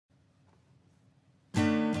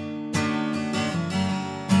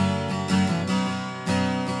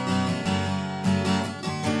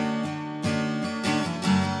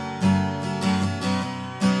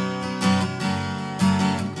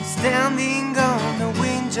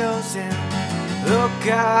windows and look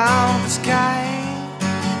out the sky.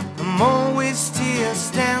 I'm always still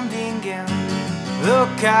standing and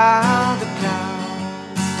look out the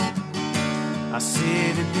clouds. I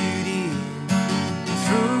see the beauty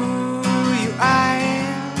through your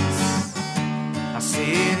eyes. I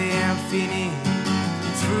see the infinite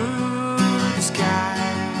through the sky.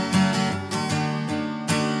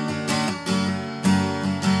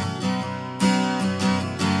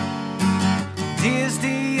 This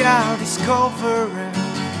day I'll discover a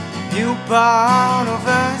new part of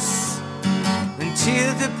us,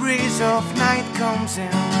 until the breeze of night comes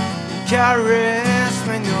and carries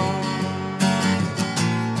my nose.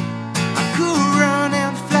 I could run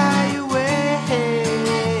and fly away.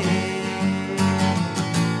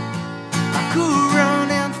 I could run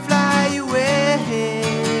and fly away.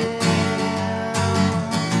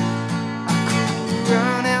 I could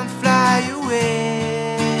run and fly away.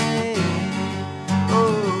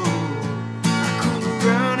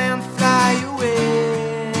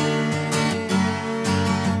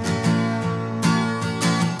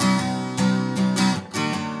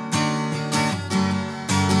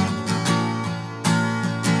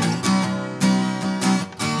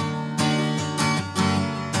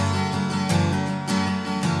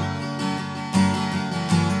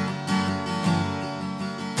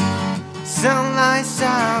 Sunlights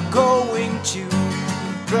are going to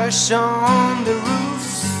crush on the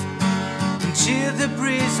roofs, until the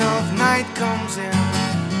breeze of night comes and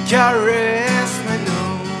carries my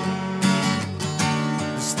nose.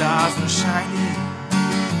 The stars are shining,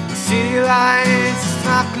 the city lights are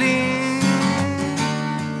sparkling,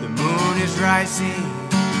 the moon is rising,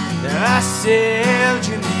 I sailed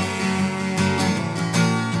you near.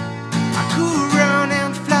 I could run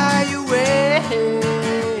and fly away.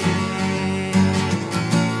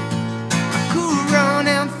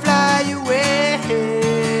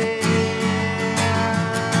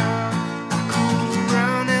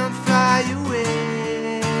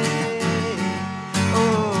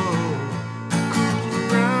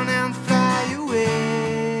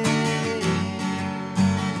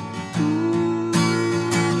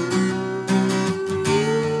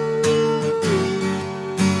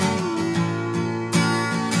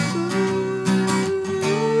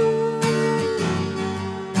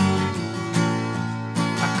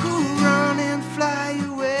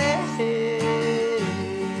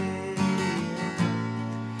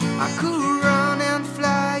 I could run and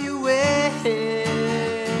fly away.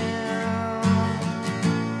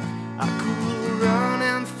 I could run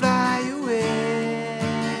and fly away.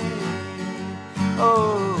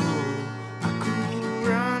 Oh.